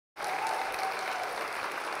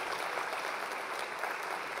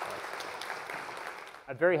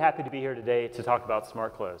I'm very happy to be here today to talk about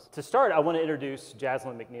smart clothes. To start, I want to introduce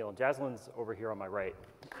Jaslyn McNeil. Jaslyn's over here on my right.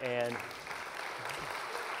 And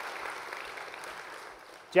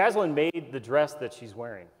Jaslyn made the dress that she's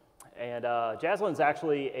wearing. And Jaslyn's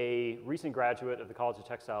actually a recent graduate of the College of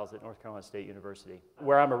Textiles at North Carolina State University,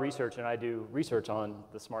 where I'm a researcher and I do research on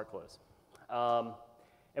the smart clothes.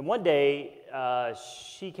 And one day,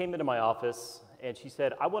 she came into my office and she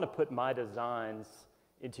said, I want to put my designs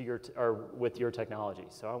into with your technology.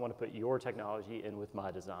 So I want to put your technology in with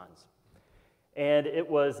my designs. And it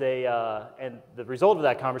was and the result of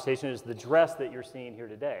that conversation is the dress that you're seeing here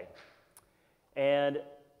today. And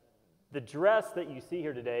the dress that you see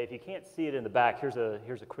here today, if you can't see it in the back, here's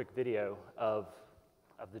a quick video of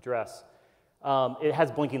the dress. It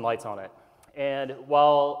has blinking lights on it. And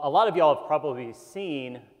while a lot of y'all have probably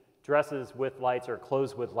seen dresses with lights or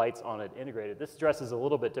clothes with lights on it integrated, this dress is a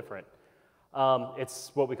little bit different.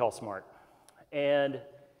 It's what we call smart. And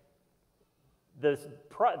the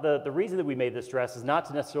reason that we made this dress is not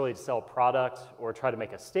to necessarily sell a product or try to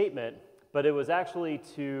make a statement, but it was actually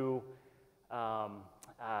to,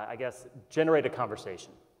 I guess, generate a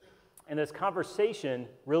conversation. And this conversation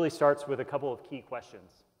really starts with a couple of key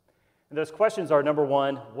questions. And those questions are, number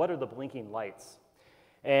one, what are the blinking lights?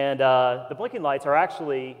 And the blinking lights are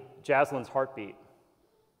actually Jaslyn's heartbeat.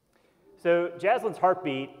 So Jaslyn's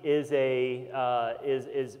heartbeat is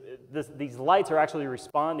these lights are actually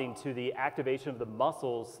responding to the activation of the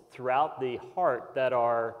muscles throughout the heart that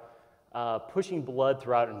are pushing blood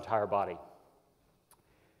throughout an entire body.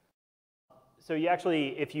 So you actually,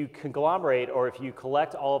 if you conglomerate or if you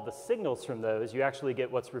collect all of the signals from those, you actually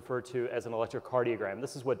get what's referred to as an electrocardiogram.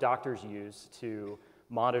 This is what doctors use to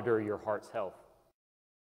monitor your heart's health.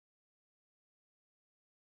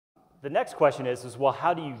 The next question is well,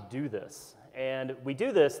 how do you do this? And we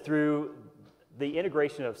do this through the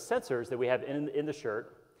integration of sensors that we have in the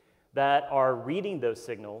shirt that are reading those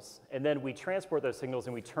signals, and then we transport those signals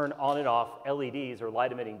and we turn on and off LEDs or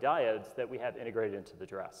light-emitting diodes that we have integrated into the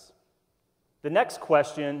dress. The next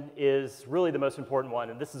question is really the most important one,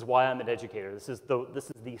 and this is why I'm an educator. This is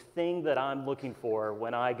the thing that I'm looking for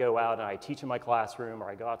when I go out and I teach in my classroom or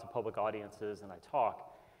I go out to public audiences and I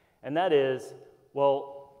talk. And that is,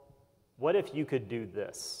 well, what if you could do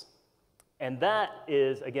this? And that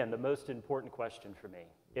is, again, the most important question for me.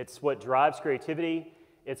 It's what drives creativity,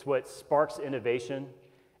 it's what sparks innovation,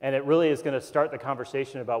 and it really is going to start the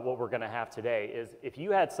conversation about what we're going to have today, is if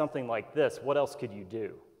you had something like this, what else could you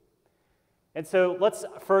do? And so let's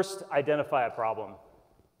first identify a problem.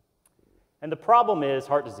 And the problem is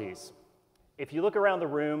heart disease. If you look around the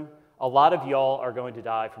room, a lot of y'all are going to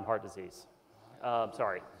die from heart disease.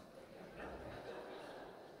 Sorry.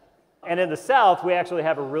 And in the South, we actually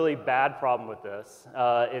have a really bad problem with this.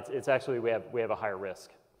 It's actually, we have a higher risk.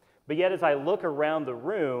 But yet, as I look around the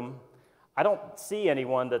room, I don't see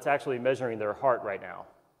anyone that's actually measuring their heart right now.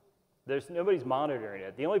 Nobody's monitoring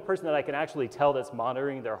it. The only person that I can actually tell that's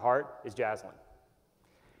monitoring their heart is Jaslyn.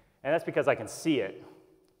 And that's because I can see it.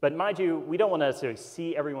 But mind you, we don't want to necessarily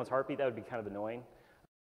see everyone's heartbeat. That would be kind of annoying,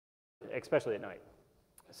 especially at night.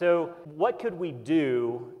 So what could we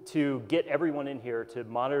do to get everyone in here to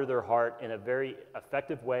monitor their heart in a very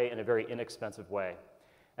effective way and a very inexpensive way?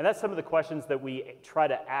 And that's some of the questions that we try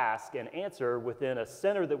to ask and answer within a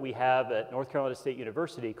center that we have at North Carolina State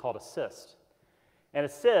University called ASSIST. And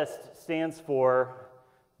ASSIST stands for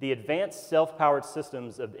the Advanced Self-Powered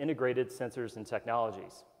Systems of Integrated Sensors and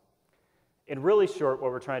Technologies. In really short,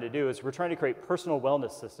 what we're trying to do is we're trying to create personal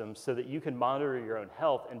wellness systems so that you can monitor your own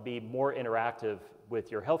health and be more interactive with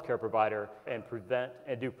your healthcare provider and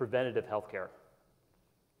do preventative healthcare.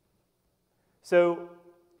 So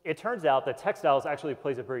it turns out that textiles actually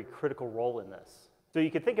plays a very critical role in this. So you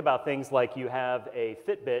could think about things like you have a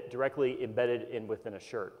Fitbit directly embedded within a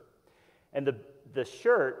shirt. And the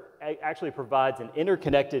shirt actually provides an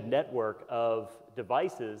interconnected network of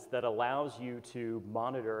devices that allows you to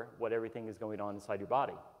monitor what everything is going on inside your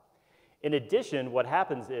body. In addition, what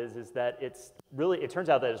happens is that it turns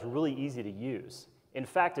out that it's really easy to use. In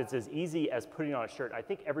fact, it's as easy as putting on a shirt. I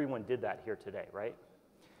think everyone did that here today, right?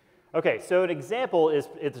 Okay, so an example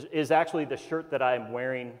is actually the shirt that I'm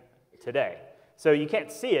wearing today. So you can't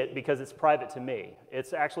see it because it's private to me.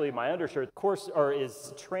 It's actually my undershirt, of course,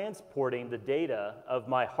 is transporting the data of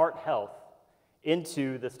my heart health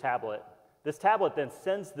into this tablet. This tablet then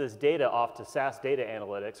sends this data off to SAS Data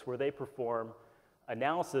Analytics, where they perform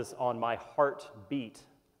analysis on my heartbeat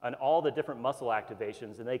on all the different muscle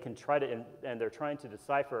activations, and they can and they're trying to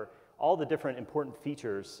decipher all the different important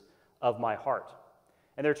features of my heart.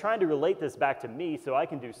 And they're trying to relate this back to me so I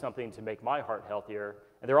can do something to make my heart healthier.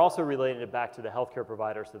 And they're also relating it back to the healthcare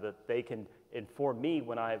provider so that they can inform me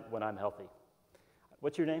when I'm healthy.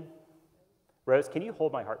 What's your name? Rose, can you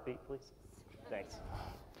hold my heartbeat, please? Thanks.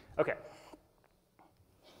 Okay.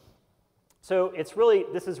 So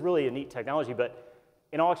this is really a neat technology, but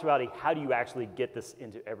in all actuality, how do you actually get this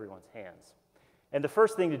into everyone's hands? And the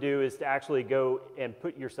first thing to do is to actually go and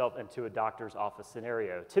put yourself into a doctor's office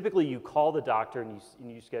scenario. Typically, you call the doctor and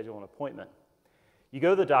you schedule an appointment. You go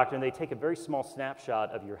to the doctor and they take a very small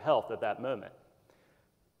snapshot of your health at that moment.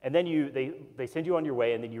 And then they send you on your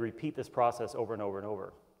way, and then you repeat this process over and over and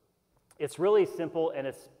over. It's really simple and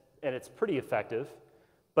it's pretty effective,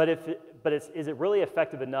 but is it really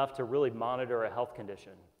effective enough to really monitor a health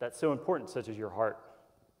condition that's so important, such as your heart?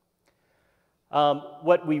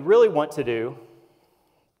 What we really want to do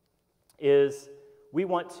is we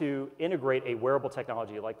want to integrate a wearable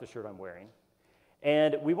technology like the shirt I'm wearing,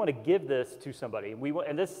 and we want to give this to somebody.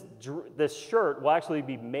 And this shirt will actually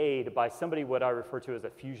be made by somebody what I refer to as a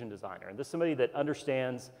fusion designer. And this is somebody that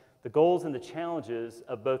understands the goals and the challenges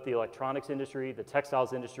of both the electronics industry, the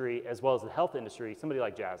textiles industry, as well as the health industry, somebody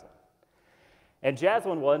like Jaslyn. And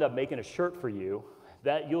Jaslyn will end up making a shirt for you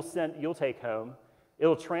that you'll take home.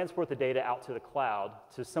 It'll transport the data out to the cloud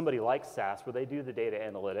to somebody like SAS where they do the data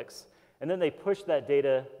analytics. And then they push that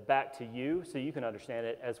data back to you so you can understand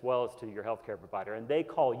it as well as to your healthcare provider. And they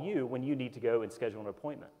call you when you need to go and schedule an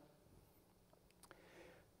appointment.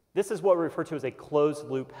 This is what we refer to as a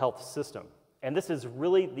closed-loop health system. And this is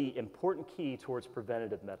really the important key towards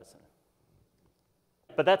preventative medicine.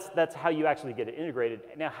 But that's how you actually get it integrated.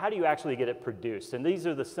 Now, how do you actually get it produced? And these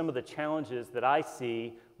are some of the challenges that I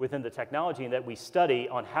see within the technology and that we study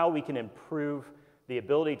on how we can improve the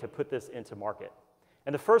ability to put this into market.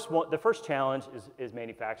 And the first challenge is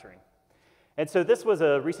manufacturing. And so this was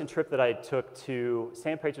a recent trip that I took to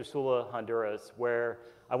San Pedro Sula, Honduras, where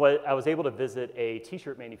I was able to visit a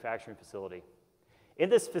t-shirt manufacturing facility. In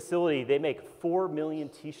this facility, they make 4 million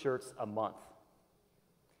t-shirts a month.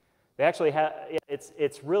 They actually have,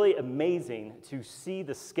 it's really amazing to see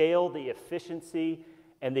the scale, the efficiency,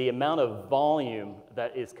 and the amount of volume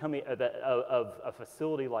that is coming of a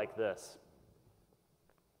facility like this.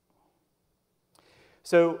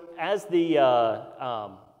 So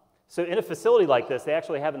so in a facility like this, they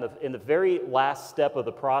actually have in the very last step of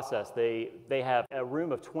the process, they have a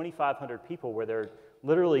room of 2,500 people where they're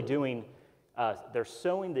literally doing, they're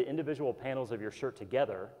sewing the individual panels of your shirt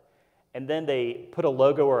together, and then they put a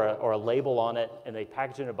logo or a label on it, and they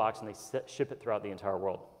package it in a box, and they ship it throughout the entire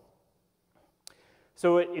world.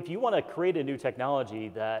 So if you want to create a new technology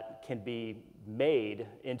that can be made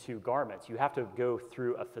into garments, you have to go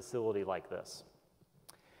through a facility like this.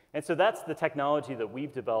 And so that's the technology that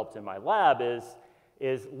we've developed in my lab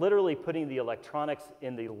is literally putting the electronics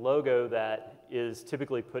in the logo that is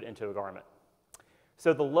typically put into a garment.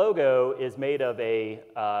 So the logo is made of a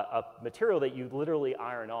material that you literally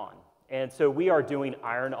iron on. And so we are doing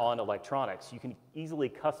iron-on electronics. You can easily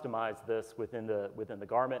customize this within the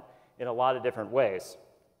garment in a lot of different ways.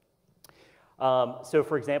 So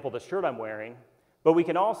for example, the shirt I'm wearing, but we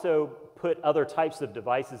can also put other types of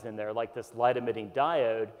devices in there, like this light-emitting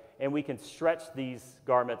diode, and we can stretch these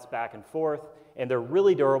garments back and forth, and they're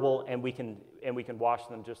really durable, and we can wash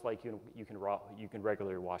them just like you can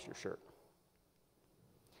regularly wash your shirt.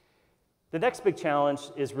 The next big challenge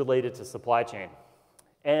is related to supply chain,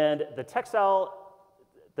 and the textile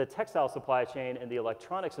supply chain and the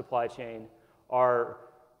electronic supply chain are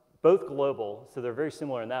both global, so they're very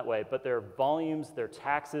similar in that way, but their volumes, their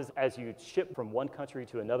taxes, as you ship from one country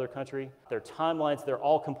to another country, their timelines, they're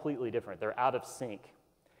all completely different. They're out of sync.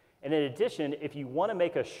 And in addition, if you want to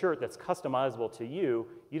make a shirt that's customizable to you,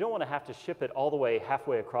 you don't want to have to ship it all the way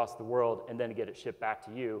halfway across the world and then get it shipped back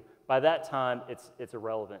to you. By that time, it's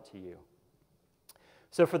irrelevant to you.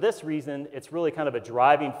 So for this reason, it's really kind of a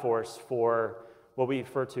driving force for what we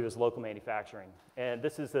refer to as local manufacturing. And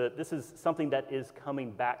this is something that is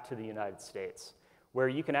coming back to the United States, where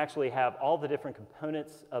you can actually have all the different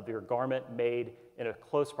components of your garment made in a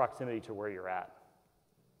close proximity to where you're at.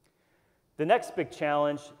 The next big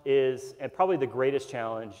challenge is, and probably the greatest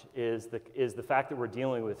challenge, is the fact that we're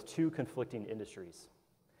dealing with two conflicting industries.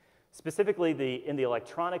 Specifically, in the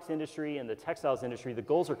electronics industry and the textiles industry, the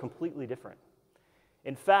goals are completely different.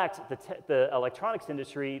 In fact, the electronics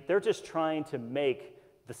industry, they're just trying to make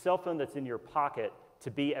the cell phone that's in your pocket to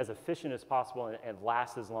be as efficient as possible and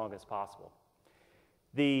last as long as possible.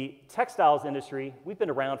 The textiles industry, we've been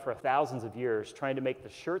around for thousands of years trying to make the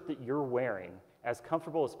shirt that you're wearing as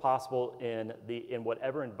comfortable as possible in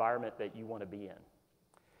whatever environment that you want to be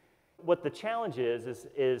in. What the challenge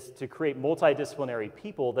is to create multidisciplinary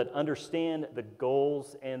people that understand the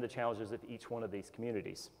goals and the challenges of each one of these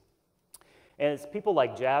communities. And it's people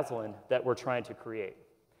like Jaslyn that we're trying to create.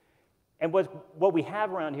 And what we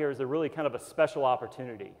have around here is a really kind of a special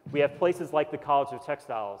opportunity. We have places like the College of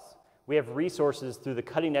Textiles. We have resources through the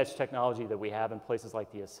cutting edge technology that we have in places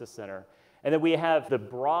like the Assist Center. And then we have the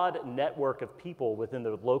broad network of people within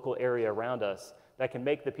the local area around us that can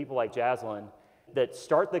make the people like Jaslyn that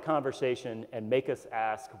start the conversation and make us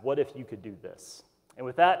ask, what if you could do this? And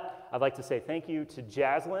with that, I'd like to say thank you to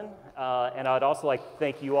Jaslyn, and I'd also like to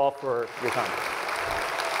thank you all for your time.